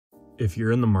If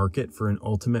you're in the market for an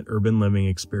ultimate urban living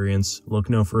experience, look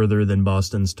no further than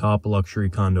Boston's top luxury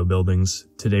condo buildings.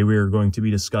 Today we are going to be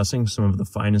discussing some of the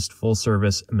finest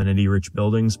full-service, amenity-rich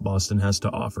buildings Boston has to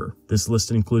offer. This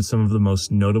list includes some of the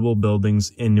most notable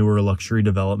buildings and newer luxury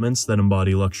developments that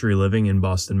embody luxury living in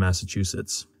Boston,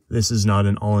 Massachusetts. This is not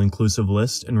an all-inclusive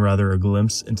list, and rather a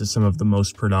glimpse into some of the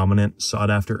most predominant,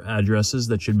 sought-after addresses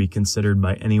that should be considered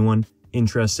by anyone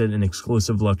interested in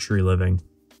exclusive luxury living.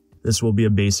 This will be a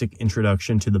basic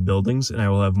introduction to the buildings, and I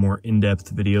will have more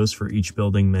in-depth videos for each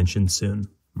building mentioned soon.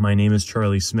 My name is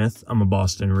Charlie Smith. I'm a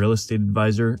Boston real estate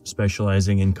advisor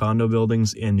specializing in condo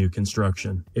buildings and new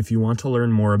construction. If you want to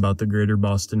learn more about the greater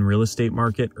Boston real estate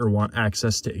market or want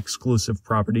access to exclusive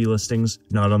property listings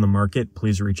not on the market,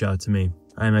 please reach out to me.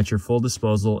 I am at your full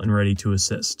disposal and ready to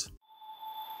assist.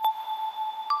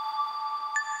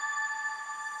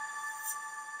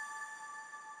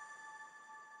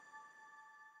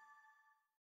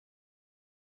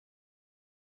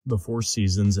 The Four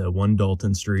Seasons at One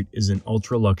Dalton Street is an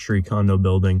ultra-luxury condo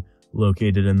building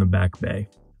located in the Back Bay.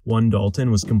 One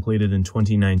Dalton was completed in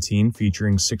 2019,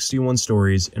 featuring 61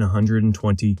 stories and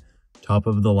 120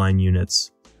 top-of-the-line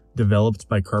units. Developed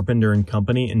by Carpenter &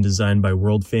 Company and designed by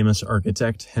world-famous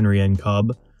architect Henry N.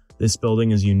 Cobb, this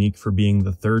building is unique for being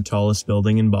the third tallest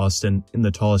building in Boston and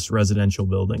the tallest residential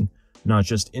building, not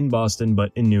just in Boston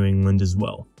but in New England as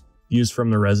well. Views from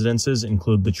the residences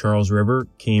include the Charles River,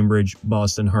 Cambridge,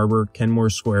 Boston Harbor, Kenmore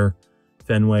Square,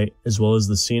 Fenway, as well as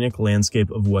the scenic landscape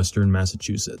of western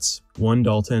Massachusetts. One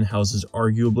Dalton houses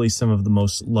arguably some of the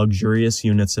most luxurious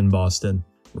units in Boston.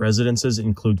 Residences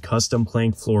include custom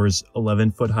plank floors,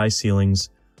 11-foot-high ceilings,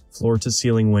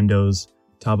 floor-to-ceiling windows,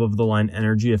 top-of-the-line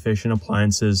energy-efficient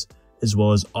appliances, as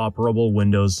well as operable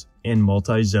windows and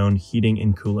multi-zone heating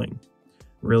and cooling.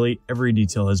 Really, every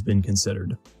detail has been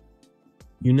considered.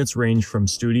 Units range from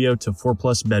studio to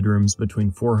 4+ bedrooms between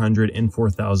 400 and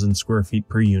 4,000 square feet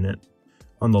per unit.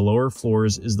 On the lower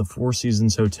floors is the Four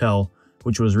Seasons Hotel,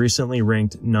 which was recently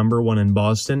ranked #1 in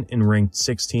Boston and ranked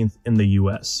 16th in the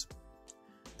US.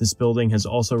 This building has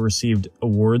also received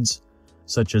awards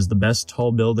such as the Best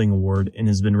Tall Building Award and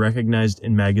has been recognized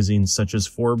in magazines such as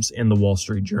Forbes and the Wall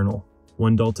Street Journal.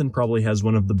 One Dalton probably has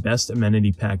one of the best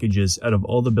amenity packages out of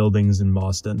all the buildings in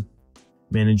Boston.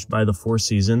 Managed by the Four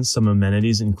Seasons, some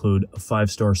amenities include a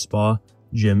 5-star spa,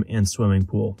 gym, and swimming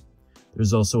pool.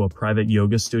 There's also a private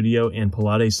yoga studio and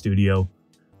Pilates studio,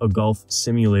 a golf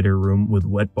simulator room with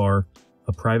wet bar,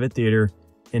 a private theater,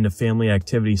 and a family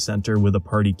activity center with a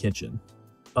party kitchen.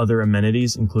 Other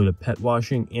amenities include a pet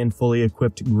washing and fully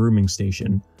equipped grooming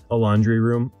station, a laundry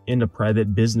room, and a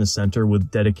private business center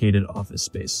with dedicated office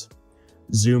space.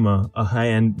 Zuma, a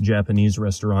high-end Japanese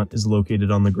restaurant, is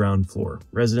located on the ground floor.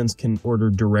 Residents can order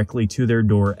directly to their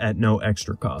door at no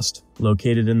extra cost.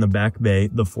 Located in the Back Bay,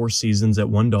 the Four Seasons at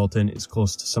One Dalton is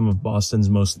close to some of Boston's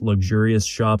most luxurious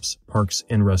shops, parks,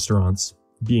 and restaurants.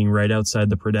 Being right outside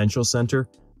the Prudential Center,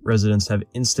 residents have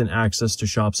instant access to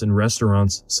shops and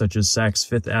restaurants such as Saks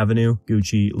Fifth Avenue,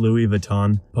 Gucci, Louis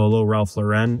Vuitton, Polo Ralph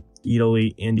Lauren,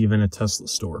 Italy, and even a Tesla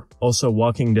store. Also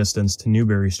walking distance to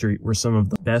Newbury Street, where some of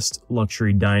the best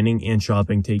luxury dining and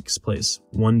shopping takes place.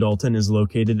 One Dalton is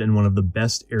located in one of the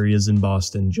best areas in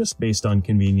Boston just based on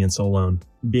convenience alone.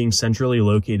 Being centrally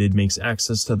located makes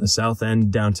access to the South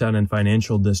End, downtown, and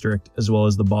financial district, as well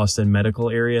as the Boston medical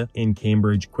area and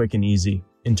Cambridge quick and easy.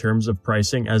 In terms of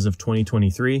pricing, as of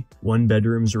 2023, one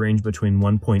bedrooms range between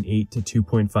 $1.8 to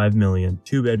 $2.5 million,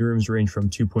 two bedrooms range from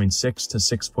 $2.6 to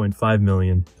 $6.5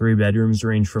 million, three bedrooms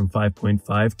range from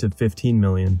 $5.5 to $15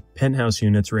 million, penthouse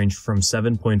units range from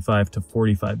 $7.5 to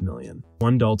 $45 million.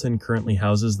 One Dalton currently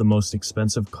houses the most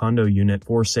expensive condo unit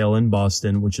for sale in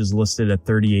Boston, which is listed at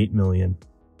 $38 million.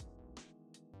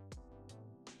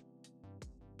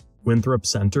 Winthrop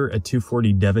Center at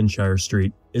 240 Devonshire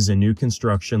Street is a new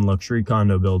construction luxury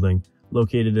condo building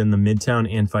located in the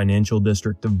Midtown and Financial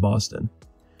District of Boston.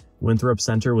 Winthrop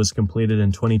Center was completed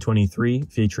in 2023,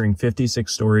 featuring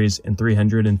 56 stories and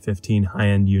 315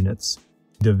 high-end units.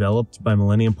 Developed by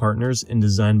Millennium Partners and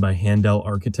designed by Handel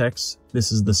Architects,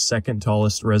 this is the second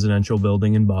tallest residential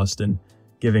building in Boston,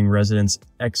 giving residents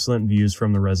excellent views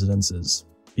from the residences.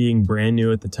 Being brand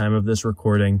new at the time of this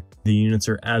recording, the units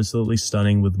are absolutely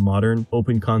stunning with modern,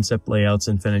 open-concept layouts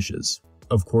and finishes.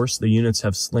 Of course, the units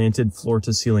have slanted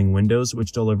floor-to-ceiling windows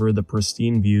which deliver the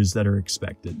pristine views that are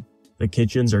expected. The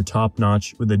kitchens are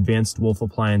top-notch with advanced Wolf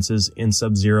appliances and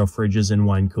Sub-Zero fridges and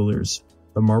wine coolers.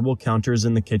 The marble counters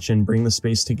in the kitchen bring the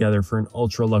space together for an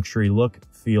ultra-luxury look,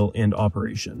 feel, and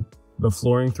operation. The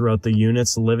flooring throughout the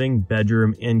unit's living,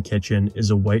 bedroom, and kitchen is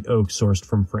a white oak sourced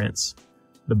from France.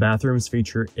 The bathrooms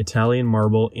feature Italian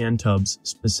marble and tubs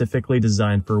specifically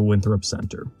designed for Winthrop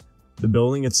Center. The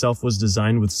building itself was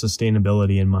designed with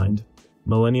sustainability in mind.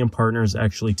 Millennium Partners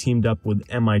actually teamed up with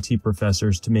MIT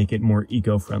professors to make it more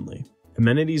eco-friendly.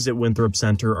 Amenities at Winthrop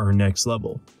Center are next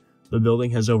level. The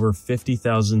building has over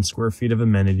 50,000 square feet of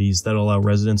amenities that allow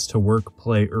residents to work,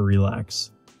 play, or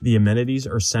relax. The amenities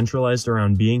are centralized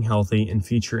around being healthy and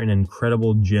feature an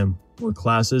incredible gym, where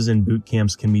classes and boot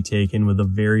camps can be taken with a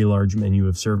very large menu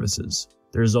of services.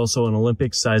 There is also an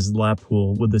Olympic-sized lap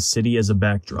pool with the city as a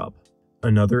backdrop.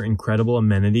 Another incredible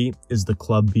amenity is the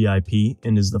Club VIP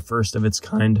and is the first of its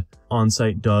kind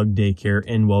on-site dog daycare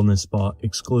and wellness spa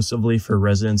exclusively for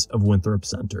residents of Winthrop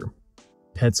Center.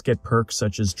 Pets get perks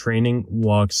such as training,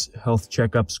 walks, health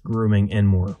checkups, grooming, and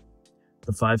more.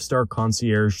 The 5-star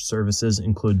concierge services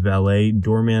include valet,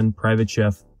 doorman, private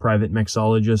chef, private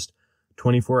mixologist,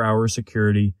 24-hour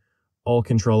security, all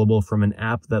controllable from an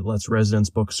app that lets residents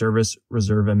book service,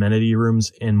 reserve amenity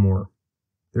rooms, and more.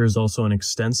 There is also an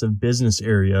extensive business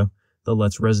area that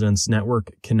lets residents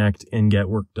network, connect, and get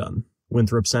work done.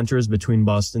 Winthrop Center is between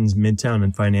Boston's Midtown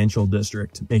and Financial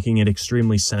District, making it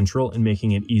extremely central and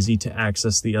making it easy to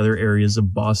access the other areas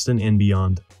of Boston and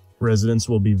beyond. Residents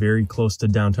will be very close to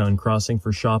Downtown Crossing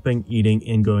for shopping, eating,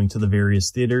 and going to the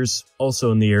various theaters.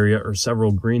 Also in the area are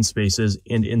several green spaces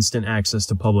and instant access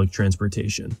to public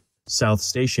transportation. South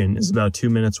Station is about 2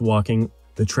 minutes walking.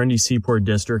 The trendy Seaport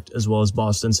District, as well as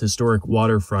Boston's historic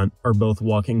waterfront, are both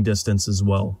walking distance as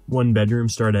well. One bedroom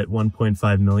start at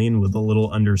 $1.5 million with a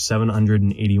little under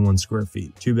 781 square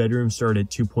feet. Two bedrooms start at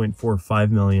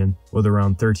 $2.45 million with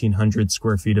around 1,300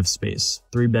 square feet of space.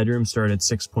 Three bedrooms start at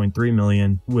 $6.3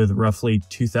 million with roughly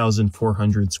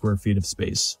 2,400 square feet of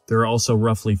space. There are also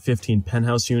roughly 15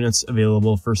 penthouse units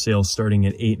available for sale starting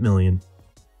at $8 million.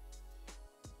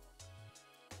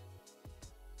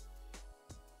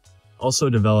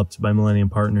 Also developed by Millennium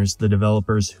Partners, the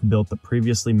developers who built the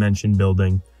previously mentioned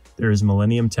building, there is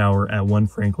Millennium Tower at 1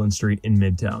 Franklin Street in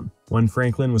Midtown. 1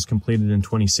 Franklin was completed in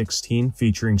 2016,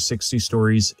 featuring 60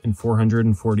 stories and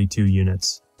 442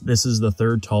 units. This is the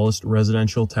third tallest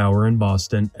residential tower in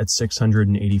Boston at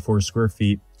 684 square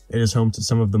feet. It is home to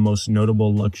some of the most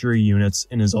notable luxury units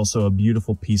and is also a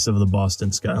beautiful piece of the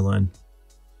Boston skyline.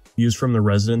 Views from the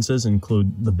residences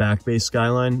include the Back Bay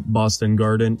skyline, Boston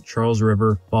Garden, Charles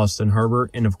River, Boston Harbor,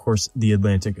 and of course the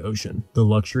Atlantic Ocean. The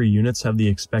luxury units have the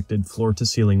expected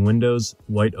floor-to-ceiling windows,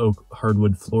 white oak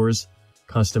hardwood floors,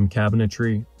 custom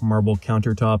cabinetry, marble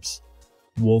countertops,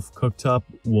 Wolf cooktop,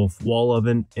 Wolf wall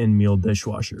oven, and meal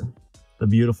dishwasher. The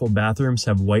beautiful bathrooms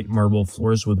have white marble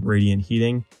floors with radiant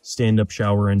heating, stand-up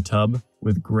shower and tub,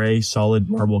 with gray solid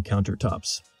marble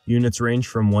countertops. Units range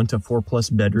from 1 to 4 plus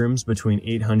bedrooms between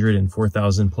 800 and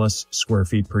 4,000 plus square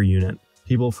feet per unit.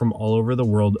 People from all over the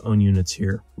world own units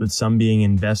here, with some being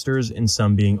investors and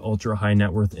some being ultra-high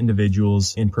net worth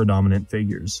individuals and predominant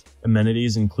figures.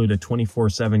 Amenities include a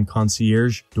 24/7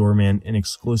 concierge, doorman, and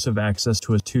exclusive access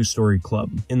to a 2-story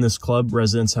club. In this club,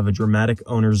 residents have a dramatic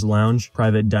owner's lounge,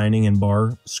 private dining and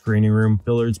bar, screening room,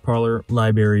 billiards parlor,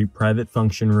 library, private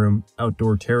function room,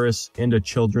 outdoor terrace, and a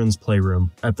children's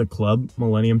playroom. At the club,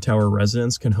 Millennium Tower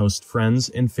residents can host friends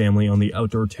and family on the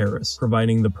outdoor terrace,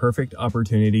 providing the perfect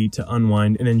opportunity to unwind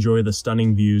and enjoy the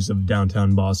stunning views of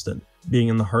downtown Boston. Being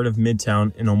in the heart of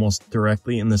Midtown and almost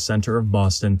directly in the center of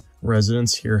Boston,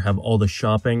 residents here have all the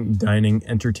shopping, dining,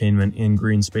 entertainment, and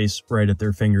green space right at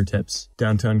their fingertips.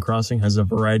 Downtown Crossing has a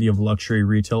variety of luxury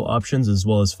retail options as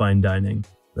well as fine dining.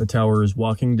 The tower is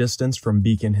walking distance from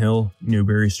Beacon Hill,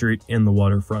 Newbury Street, and the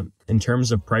waterfront. In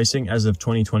terms of pricing, as of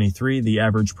 2023, the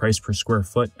average price per square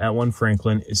foot at 1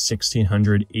 Franklin is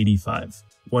 $1,685.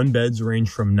 One beds range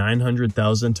from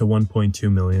 $900,000 to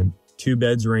 $1.2 million. Two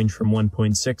beds range from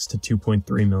 $1.6 to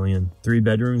 $2.3 million. Three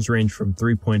bedrooms range from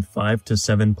 $3.5 to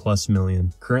 $7+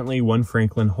 million. Currently, 1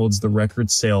 Franklin holds the record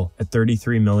sale at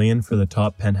 $33 million for the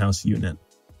top penthouse unit.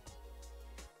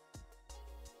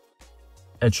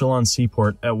 Echelon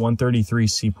Seaport at 133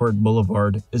 Seaport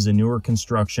Boulevard is a newer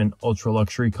construction,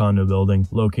 ultra-luxury condo building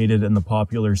located in the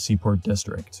popular Seaport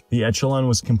District. The Echelon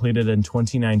was completed in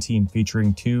 2019,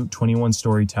 featuring 2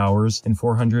 21-story towers and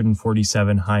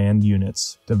 447 high-end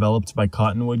units. Developed by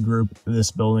Cottonwood Group, this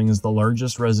building is the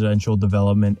largest residential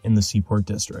development in the Seaport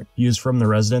District. Views from the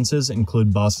residences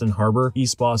include Boston Harbor,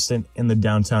 East Boston, and the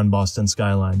downtown Boston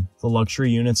skyline. The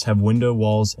luxury units have window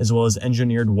walls as well as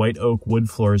engineered white oak wood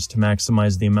floors to maximize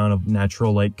maximize the amount of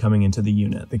natural light coming into the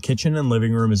unit. The kitchen and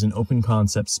living room is an open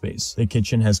concept space. The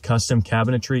kitchen has custom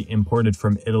cabinetry imported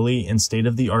from Italy and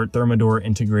state-of-the-art Thermador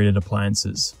integrated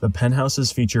appliances. The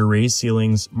penthouses feature raised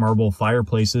ceilings, marble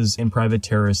fireplaces, and private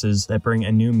terraces that bring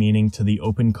a new meaning to the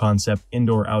open concept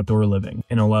indoor-outdoor living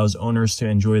and allows owners to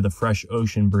enjoy the fresh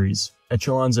ocean breeze.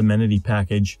 Echelon's amenity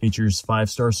package features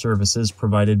 5-star services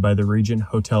provided by the Regent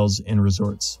Hotels and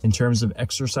Resorts. In terms of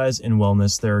exercise and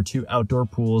wellness, there are 2 outdoor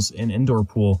pools and indoor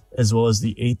pool, as well as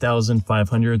the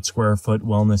 8,500 square foot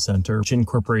wellness center, which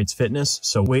incorporates fitness,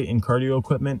 so weight and cardio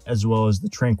equipment, as well as the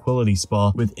Tranquility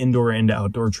Spa with indoor and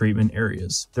outdoor treatment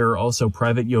areas. There are also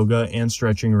private yoga and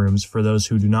stretching rooms for those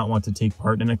who do not want to take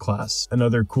part in a class.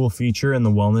 Another cool feature in the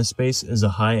wellness space is a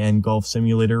high-end golf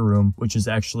simulator room, which is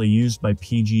actually used by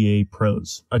PGA pros.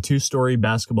 A 2-story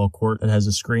basketball court that has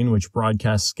a screen which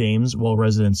broadcasts games while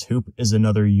residents hoop is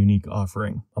another unique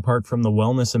offering. Apart from the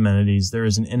wellness amenities, there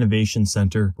is an innovation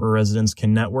center where residents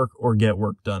can network or get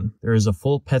work done. There is a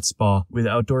full pet spa with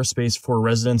outdoor space for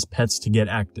residents' pets to get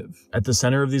active. At the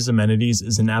center of these amenities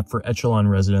is an app for Echelon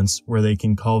residents where they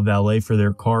can call valet for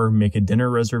their car, make a dinner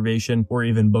reservation, or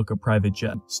even book a private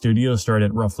jet. Studios start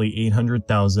at roughly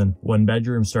 $800,000, 1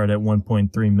 bedroom start at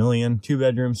 $1.3 million, 2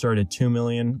 bedrooms start at $2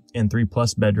 million, and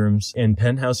 3+ bedrooms, and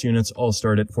penthouse units all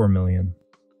start at $4 million.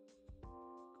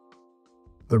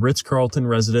 The Ritz-Carlton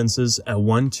Residences at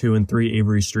 1, 2, and 3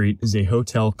 Avery Street is a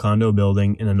hotel condo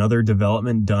building in another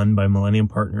development done by Millennium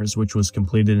Partners, which was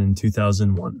completed in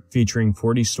 2001. Featuring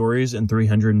 40 stories and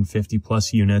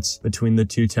 350+ units between the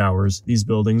 2 towers, these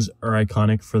buildings are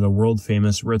iconic for the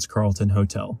world-famous Ritz-Carlton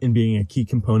Hotel, and being a key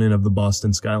component of the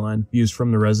Boston skyline. Views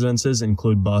from the residences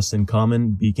include Boston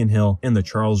Common, Beacon Hill, and the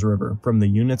Charles River. From the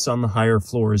units on the higher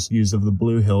floors, views of the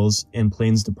Blue Hills and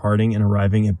planes departing and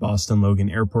arriving at Boston Logan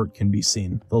Airport can be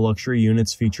seen. The luxury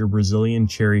units feature Brazilian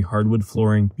cherry hardwood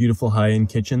flooring, beautiful high-end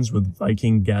kitchens with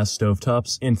Viking gas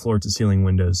stovetops, and floor-to-ceiling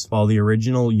windows. While the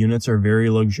original units are very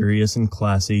luxurious and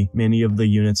classy, many of the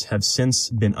units have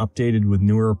since been updated with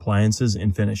newer appliances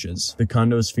and finishes. The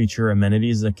condos feature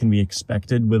amenities that can be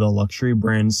expected with a luxury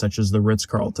brand such as the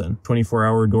Ritz-Carlton.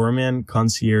 24-hour doorman,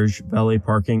 concierge, valet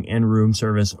parking, and room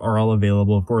service are all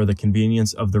available for the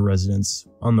convenience of the residents.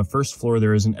 On the first floor,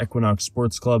 there is an Equinox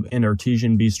Sports Club and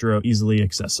Artesian Bistro easily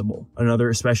accessible.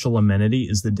 Another special amenity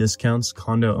is the discounts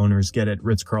condo owners get at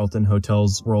Ritz-Carlton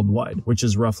hotels worldwide, which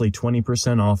is roughly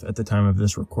 20% off at the time of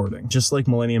this recording. Just like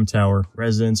Millennium Tower,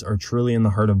 residents are truly in the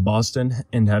heart of Boston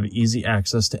and have easy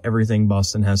access to everything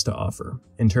Boston has to offer.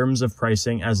 In terms of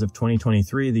pricing, as of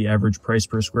 2023, the average price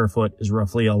per square foot is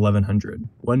roughly $1,100.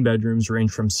 1 bedrooms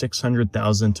range from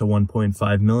 $600,000 to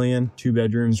 $1.5 million, 2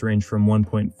 bedrooms range from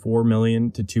 $1.4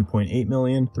 million to $2.8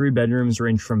 million, 3 bedrooms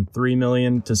range from $3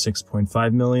 million to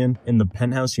 $6.5 million, and the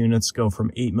penthouse units go from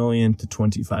 $8 million to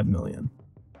 $25 million.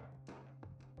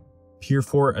 Pier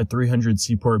 4 at 300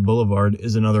 Seaport Boulevard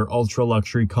is another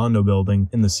ultra-luxury condo building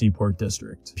in the Seaport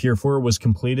District. Pier 4 was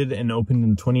completed and opened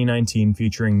in 2019,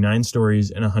 featuring 9 stories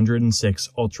and 106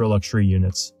 ultra-luxury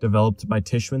units. Developed by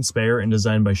Tishman Speyer and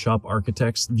designed by Shop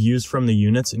Architects, views from the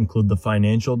units include the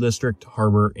Financial District,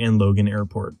 Harbor, and Logan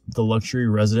Airport. The luxury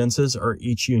residences are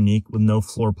each unique, with no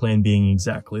floor plan being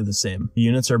exactly the same. The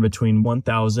units are between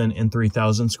 1,000 and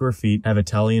 3,000 square feet, have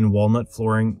Italian walnut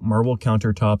flooring, marble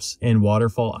countertops, and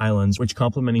waterfall islands, which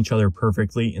complement each other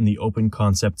perfectly in the open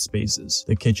concept spaces.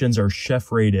 The kitchens are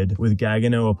chef rated with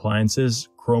Gagano appliances,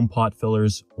 chrome pot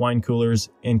fillers, wine coolers,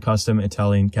 and custom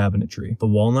Italian cabinetry. The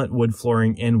walnut wood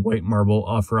flooring and white marble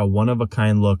offer a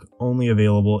one-of-a-kind look only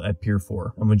available at Pier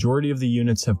 4. A majority of the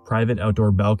units have private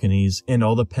outdoor balconies, and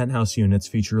all the penthouse units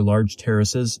feature large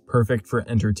terraces, perfect for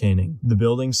entertaining. The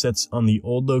building sits on the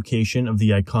old location of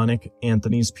the iconic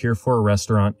Anthony's Pier 4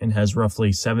 restaurant and has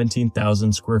roughly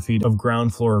 17,000 square feet of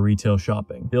ground floor retail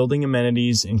shopping. Building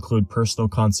amenities include personal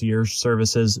concierge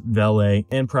services, valet,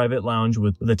 and private lounge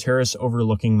with a terrace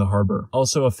overlooking the harbor.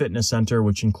 Also a fitness center,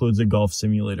 which includes a golf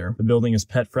simulator. The building is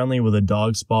pet friendly with a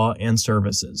dog spa and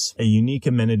services. A unique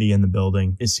amenity in the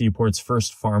building is Seaport's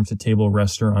first farm-to-table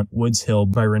restaurant, Woods Hill,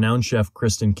 by renowned chef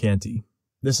Kristen Canty.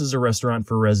 This is a restaurant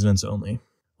for residents only.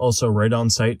 Also right on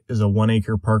site is a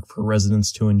 1-acre park for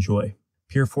residents to enjoy.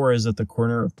 Pier 4 is at the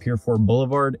corner of Pier 4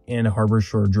 Boulevard and Harbor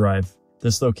Shore Drive.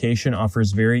 This location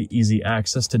offers very easy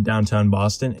access to downtown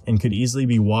Boston and could easily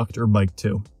be walked or biked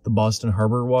to. The Boston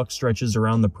Harbor Walk stretches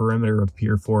around the perimeter of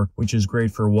Pier 4, which is great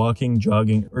for walking,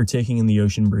 jogging, or taking in the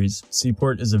ocean breeze.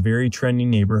 Seaport is a very trendy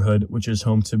neighborhood, which is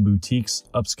home to boutiques,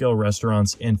 upscale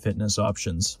restaurants, and fitness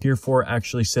options. Pier 4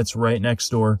 actually sits right next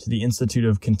door to the Institute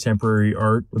of Contemporary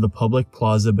Art, with a public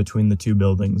plaza between the two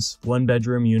buildings.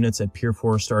 One-bedroom units at Pier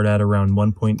 4 start at around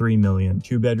 $1.3 million,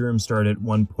 two-bedrooms start at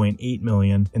 $1.8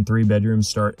 million, and three-bedrooms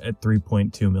start at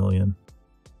 $3.2 million.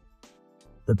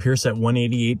 The Pierce at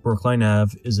 188 Brookline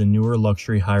Ave is a newer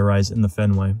luxury high-rise in the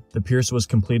Fenway. The Pierce was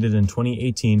completed in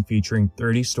 2018, featuring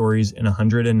 30 stories and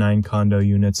 109 condo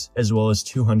units, as well as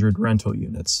 200 rental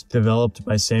units. Developed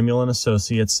by Samuel &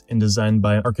 Associates and designed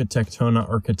by Architectona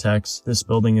Architects, this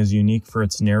building is unique for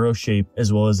its narrow shape,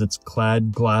 as well as its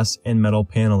clad glass and metal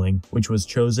paneling, which was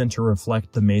chosen to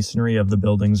reflect the masonry of the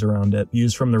buildings around it.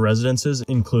 Views from the residences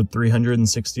include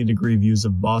 360-degree views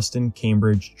of Boston,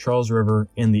 Cambridge, Charles River,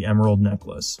 and the Emerald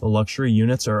Necklace. The luxury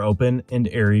units are open and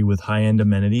airy with high-end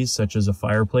amenities such as a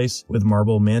fireplace with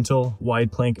marble mantle,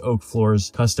 wide plank oak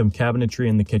floors, custom cabinetry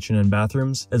in the kitchen and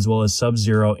bathrooms, as well as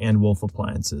Sub-Zero and Wolf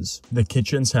appliances. The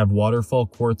kitchens have waterfall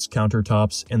quartz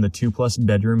countertops, and the 2+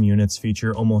 bedroom units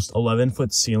feature almost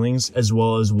 11-foot ceilings as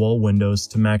well as wall windows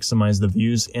to maximize the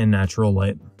views and natural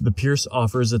light. The Pierce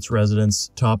offers its residents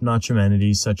top-notch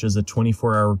amenities such as a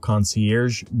 24-hour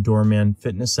concierge, doorman,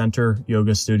 fitness center,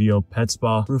 yoga studio, pet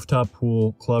spa, rooftop pool,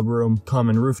 club room,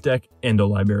 common roof deck, and a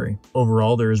library.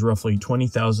 Overall, there is roughly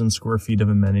 20,000 square feet of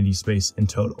amenity space in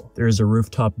total. There is a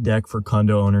rooftop deck for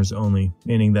condo owners only,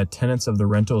 meaning that tenants of the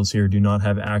rentals here do not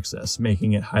have access,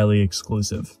 making it highly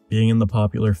exclusive. Being in the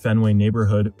popular Fenway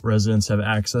neighborhood, residents have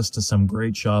access to some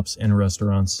great shops and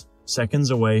restaurants.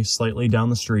 Seconds away, slightly down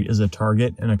the street, is a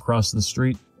Target, and across the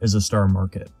street is a Star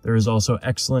Market. There is also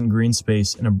excellent green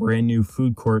space in a brand new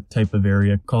food court type of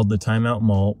area called the Timeout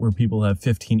Mall, where people have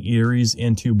 15 eateries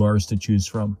and 2 bars to choose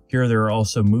from. Here there are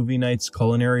also movie nights,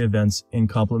 culinary events, and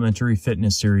complimentary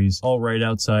fitness series, all right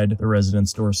outside the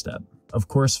residents' doorstep. Of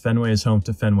course, Fenway is home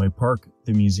to Fenway Park,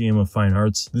 the Museum of Fine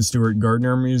Arts, the Stuart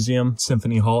Gardner Museum,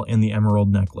 Symphony Hall, and the Emerald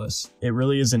Necklace. It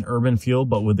really is an urban feel,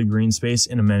 but with the green space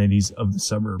and amenities of the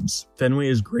suburbs. Fenway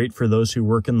is great for those who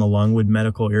work in the Longwood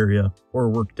medical area or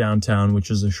work downtown,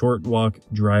 which is a short walk,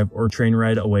 drive, or train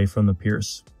ride away from the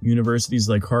Pierce. Universities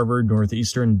like Harvard,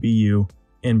 Northeastern, BU,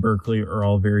 and Berkeley are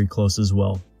all very close as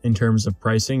well. In terms of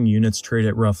pricing, units trade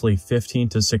at roughly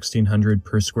 $1,500 to $1,600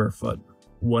 per square foot.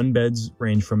 One beds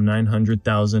range from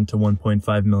 $900,000 to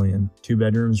 $1.5 million. Two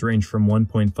bedrooms range from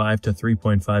 $1.5 to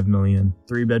 $3.5 million.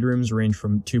 Three bedrooms range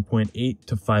from $2.8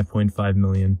 to $5.5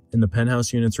 million. And the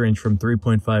penthouse units range from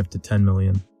 $3.5 to $10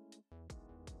 million.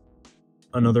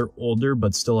 Another older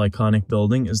but still iconic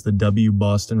building is the W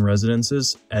Boston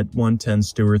Residences at 110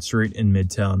 Stewart Street in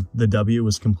Midtown. The W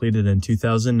was completed in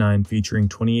 2009, featuring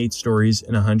 28 stories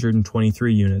and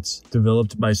 123 units.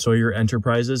 Developed by Sawyer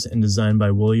Enterprises and designed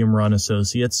by William Ron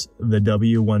Associates, the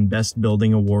W won Best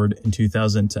Building Award in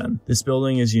 2010. This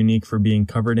building is unique for being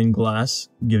covered in glass,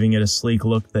 giving it a sleek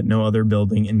look that no other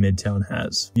building in Midtown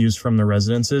has. Views from the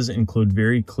residences include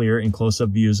very clear and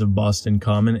close-up views of Boston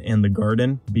Common and the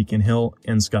Garden, Beacon Hill,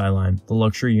 and Skyline. The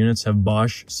luxury units have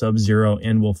Bosch, Sub-Zero,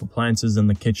 and Wolf appliances in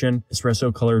the kitchen,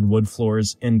 espresso-colored wood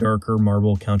floors, and darker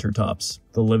marble countertops.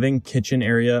 The living kitchen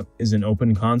area is an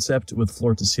open concept with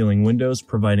floor-to-ceiling windows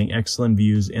providing excellent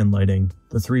views and lighting.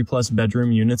 The 3+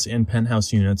 bedroom units and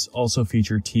penthouse units also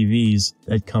feature TVs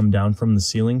that come down from the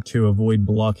ceiling to avoid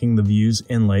blocking the views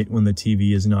and light when the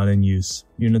TV is not in use.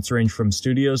 Units range from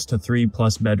studios to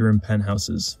 3+ bedroom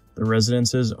penthouses. The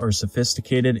residences are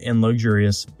sophisticated and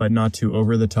luxurious, but not too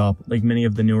over-the-top like many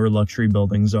of the newer luxury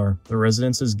buildings are. The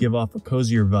residences give off a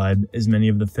cozier vibe as many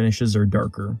of the finishes are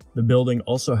darker. The building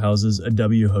also houses a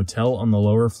W Hotel on the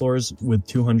lower floors with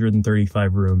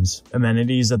 235 rooms.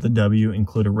 Amenities at the W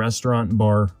include a restaurant,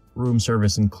 bar, room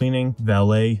service and cleaning,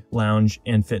 valet, lounge,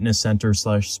 and fitness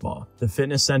center/spa. The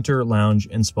fitness center, lounge,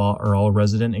 and spa are all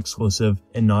resident exclusive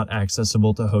and not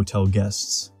accessible to hotel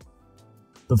guests.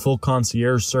 The full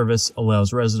concierge service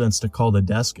allows residents to call the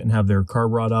desk and have their car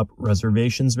brought up,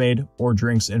 reservations made, or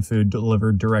drinks and food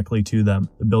delivered directly to them.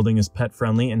 The building is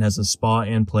pet-friendly and has a spa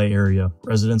and play area.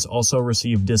 Residents also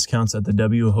receive discounts at the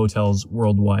W hotels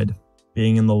worldwide.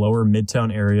 Being in the lower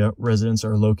Midtown area, residents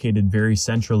are located very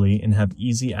centrally and have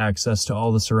easy access to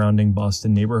all the surrounding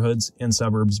Boston neighborhoods and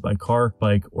suburbs by car,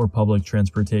 bike, or public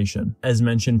transportation. As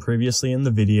mentioned previously in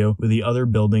the video, with the other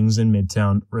buildings in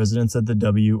Midtown, residents at the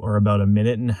W are about a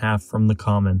minute and a half from the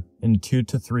Common. and a 2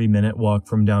 to 3 minute walk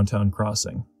from downtown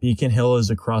Crossing. Beacon Hill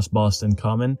is across Boston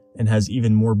Common and has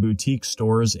even more boutique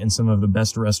stores and some of the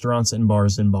best restaurants and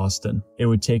bars in Boston. It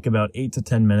would take about 8 to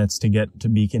 10 minutes to get to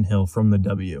Beacon Hill from the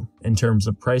W. In terms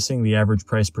of pricing, the average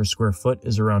price per square foot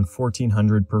is around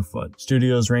 $1,400 per foot.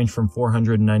 Studios range from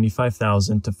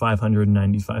 $495,000 to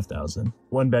 $595,000.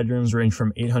 One bedrooms range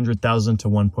from $800,000 to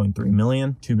 $1.3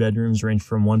 million. Two bedrooms range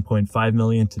from $1.5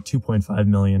 million to $2.5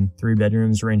 million. Three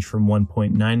bedrooms range from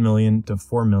 $1.9 million to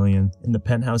 $4 million. And the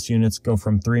penthouse units go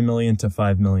from $3 million to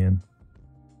 $5 million.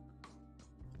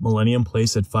 Millennium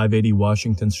Place at 580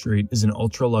 Washington Street is an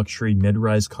ultra-luxury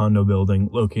mid-rise condo building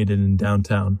located in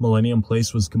downtown. Millennium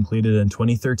Place was completed in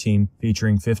 2013,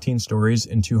 featuring 15 stories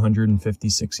and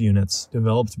 256 units.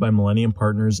 Developed by Millennium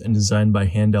Partners and designed by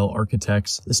Handel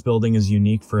Architects, this building is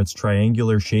unique for its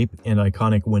triangular shape and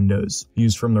iconic windows.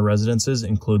 Views from the residences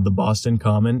include the Boston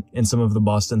Common and some of the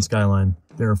Boston skyline.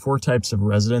 There are 4 types of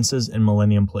residences in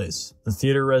Millennium Place: the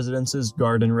Theater Residences,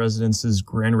 Garden Residences,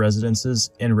 Grand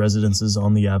Residences, and Residences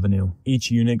on the Avenue.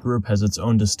 Each unit group has its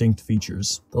own distinct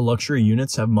features. The luxury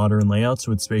units have modern layouts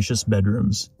with spacious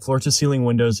bedrooms. Floor-to-ceiling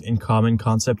windows and common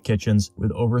concept kitchens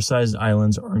with oversized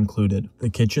islands are included. The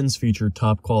kitchens feature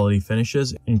top-quality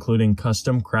finishes, including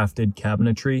custom-crafted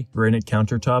cabinetry, granite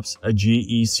countertops, a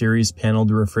GE series paneled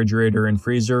refrigerator and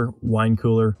freezer, wine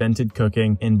cooler, vented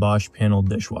cooking, and Bosch paneled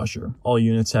dishwasher. All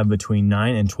units have between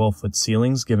 9 and 12-foot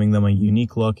ceilings, giving them a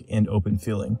unique look and open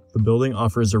feeling. The building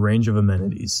offers a range of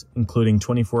amenities, including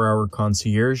 24-hour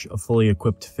concierge, a fully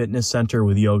equipped fitness center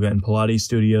with yoga and Pilates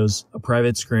studios, a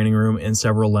private screening room, and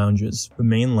several lounges. The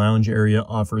main lounge area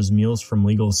offers meals from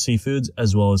legal seafoods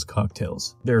as well as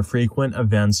cocktails. There are frequent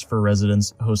events for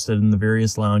residents hosted in the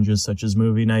various lounges, such as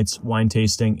movie nights, wine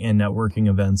tasting, and networking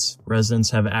events.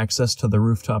 Residents have access to the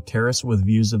rooftop terrace with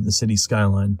views of the city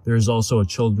skyline. There is also a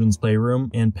children's playroom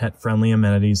and pet-friendly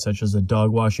amenities such as a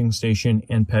dog washing station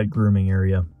and pet grooming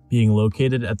area. Being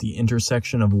located at the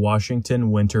intersection of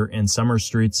Washington, Winter, and Summer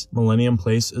Streets, Millennium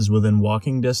Place is within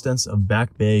walking distance of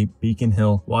Back Bay, Beacon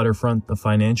Hill, Waterfront, the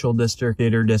Financial District,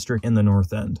 Theater District, and the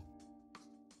North End.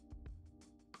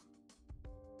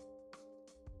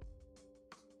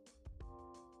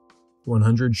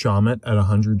 100 Shawmut at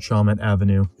 100 Shawmut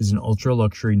Avenue is an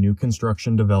ultra-luxury new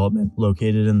construction development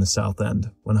located in the South End.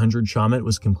 100 Shawmut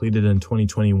was completed in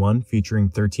 2021, featuring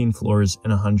 13 floors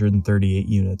and 138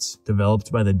 units.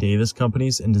 Developed by the Davis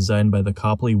Companies and designed by the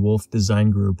Copley Wolf Design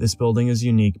Group, this building is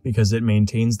unique because it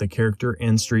maintains the character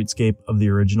and streetscape of the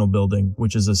original building,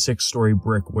 which is a 6-story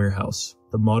brick warehouse.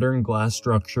 The modern glass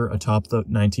structure atop the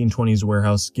 1920s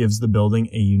warehouse gives the building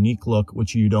a unique look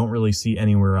which you don't really see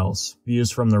anywhere else.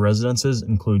 Views from the residences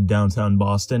include downtown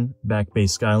Boston, Back Bay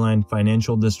skyline,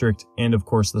 Financial District, and of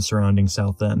course the surrounding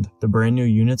South End. The brand new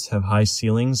units have high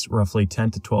ceilings, roughly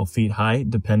 10 to 12 feet high,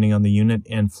 depending on the unit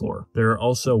and floor. There are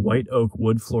also white oak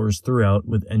wood floors throughout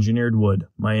with engineered wood,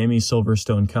 Miami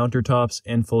Silverstone countertops,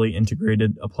 and fully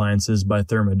integrated appliances by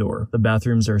Thermador. The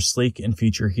bathrooms are sleek and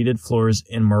feature heated floors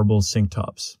and marble sink tops.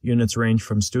 Units range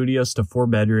from studios to 4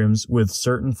 bedrooms, with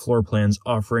certain floor plans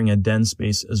offering a den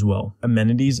space as well.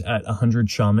 Amenities at 100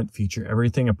 Shawmut feature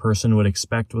everything a person would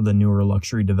expect with a newer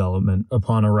luxury development.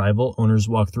 Upon arrival, owners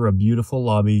walk through a beautiful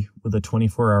lobby with a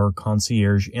 24-hour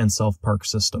concierge and self-park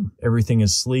system. Everything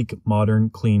is sleek, modern,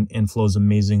 clean, and flows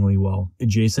amazingly well.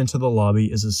 Adjacent to the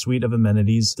lobby is a suite of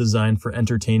amenities designed for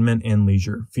entertainment and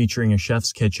leisure, featuring a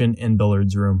chef's kitchen and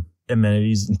billiards room.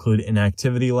 Amenities include an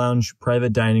activity lounge,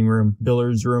 private dining room,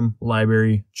 billiards room,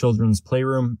 library, children's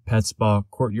playroom, pet spa,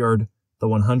 courtyard, the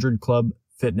 100 Club,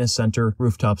 fitness center,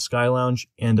 rooftop sky lounge,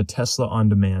 and a Tesla on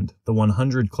demand. The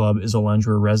 100 Club is a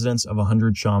loungewear residence of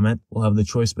 100 Shawmut. Will have the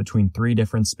choice between 3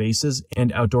 different spaces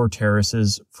and outdoor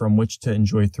terraces from which to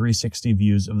enjoy 360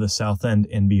 views of the South End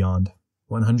and beyond.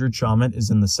 100 Shawmut is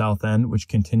in the South End, which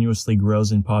continuously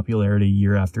grows in popularity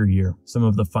year after year. Some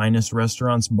of the finest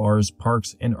restaurants, bars,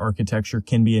 parks, and architecture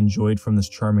can be enjoyed from this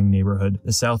charming neighborhood.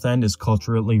 The South End is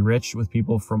culturally rich, with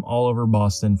people from all over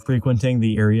Boston frequenting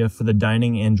the area for the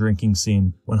dining and drinking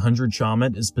scene. 100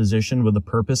 Shawmut is positioned with the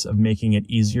purpose of making it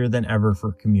easier than ever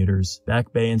for commuters.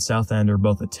 Back Bay and South End are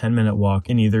both a 10-minute walk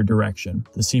in either direction.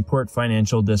 The Seaport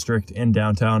Financial District and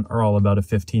downtown are all about a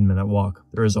 15-minute walk.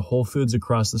 There is a Whole Foods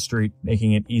across the street, making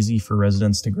it easy for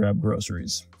residents to grab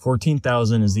groceries.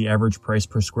 $14,000 is the average price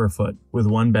per square foot, with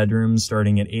 1 bedroom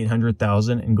starting at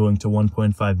 $800,000 and going to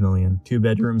 $1.5 million. 2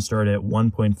 bedrooms start at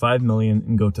 $1.5 million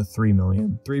and go to $3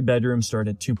 million. 3 bedrooms start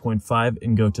at $2.5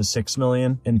 and go to $6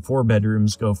 million, and 4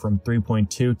 bedrooms go from $3.2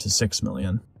 to $6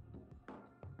 million.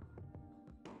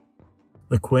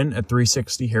 The Quinn at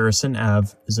 360 Harrison Ave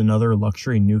is another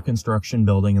luxury new construction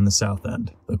building in the South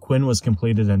End. The Quinn was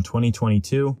completed in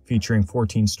 2022, featuring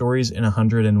 14 stories and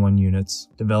 101 units.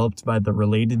 Developed by the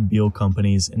related Beale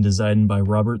companies and designed by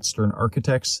Robert Stern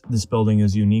Architects, this building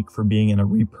is unique for being in a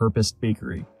repurposed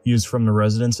bakery. Views from the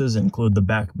residences include the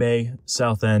Back Bay,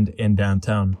 South End, and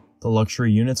downtown. The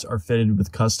luxury units are fitted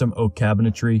with custom oak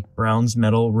cabinetry, bronze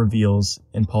metal reveals,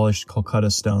 and polished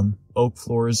Calcutta stone. Oak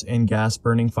floors and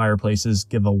gas-burning fireplaces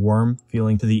give a warm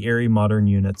feeling to the airy modern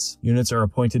units. Units are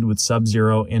appointed with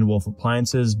Sub-Zero and Wolf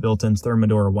appliances, built-in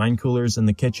Thermador wine coolers in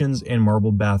the kitchens, and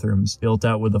marble bathrooms, built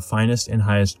out with the finest and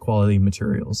highest quality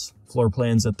materials. Floor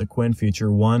plans at the Quinn feature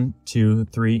 1, 2,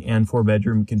 3, and 4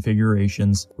 bedroom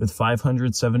configurations with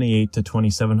 578 to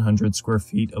 2,700 square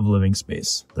feet of living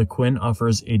space. The Quinn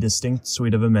offers a distinct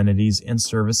suite of amenities and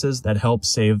services that help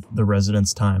save the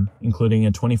residents' time, including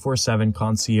a 24/7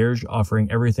 concierge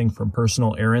offering everything from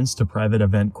personal errands to private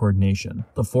event coordination.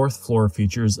 The 4th floor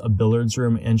features a billiards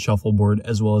room and shuffleboard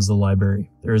as well as the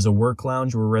library. There is a work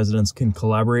lounge where residents can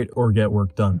collaborate or get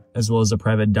work done, as well as a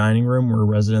private dining room where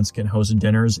residents can host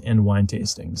dinners and wine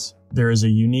tastings. There is a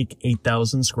unique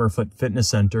 8,000 square foot fitness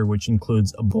center which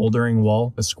includes a bouldering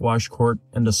wall, a squash court,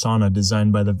 and a sauna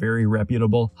designed by the very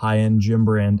reputable high-end gym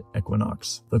brand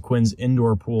Equinox. The Quinn's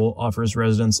indoor pool offers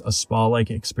residents a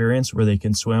spa-like experience where they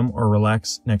can swim or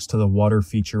relax next to the water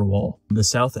feature wall. The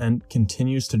South End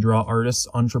continues to draw artists,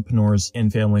 entrepreneurs,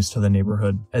 and families to the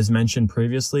neighborhood. As mentioned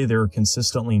previously, there are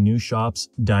consistently new shops,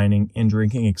 dining, and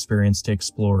drinking experience to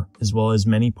explore, as well as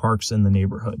many parks in the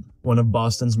neighborhood. One of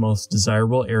Boston's most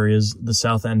desirable areas, the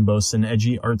South End boasts an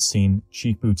edgy art scene,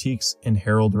 chic boutiques, and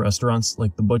herald restaurants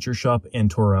like the Butcher Shop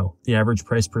and Toro. The average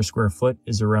price per square foot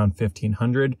is around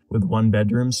 $1,500, with 1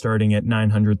 bedroom starting at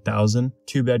 $900,000,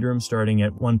 2 bedrooms starting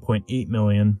at $1.8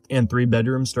 million, and 3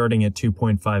 bedrooms starting at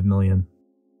 $2.5 million.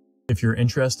 If you're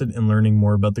interested in learning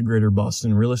more about the greater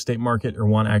Boston real estate market or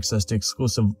want access to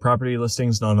exclusive property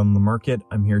listings not on the market,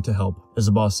 I'm here to help. As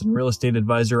a Boston real estate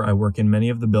advisor, I work in many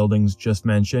of the buildings just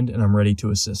mentioned and I'm ready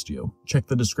to assist you. Check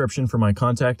the description for my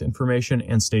contact information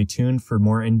and stay tuned for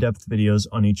more in-depth videos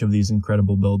on each of these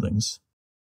incredible buildings.